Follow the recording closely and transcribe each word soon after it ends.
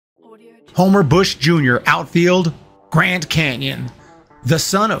Homer Bush Jr., outfield, Grand Canyon. The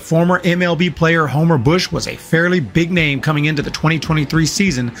son of former MLB player Homer Bush was a fairly big name coming into the 2023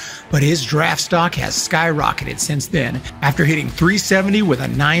 season, but his draft stock has skyrocketed since then, after hitting .370 with a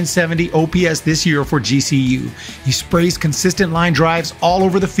 .970 OPS this year for GCU. He sprays consistent line drives all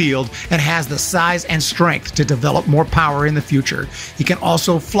over the field and has the size and strength to develop more power in the future. He can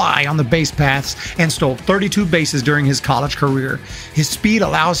also fly on the base paths and stole 32 bases during his college career. His speed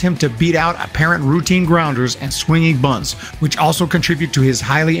allows him to beat out apparent routine grounders and swinging bunts, which also contribute to his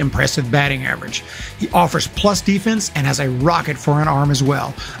highly impressive batting average. He offers plus defense and has a rocket for an arm as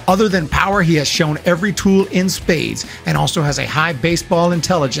well. Other than power, he has shown every tool in spades and also has a high baseball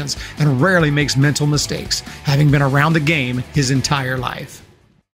intelligence and rarely makes mental mistakes, having been around the game his entire life.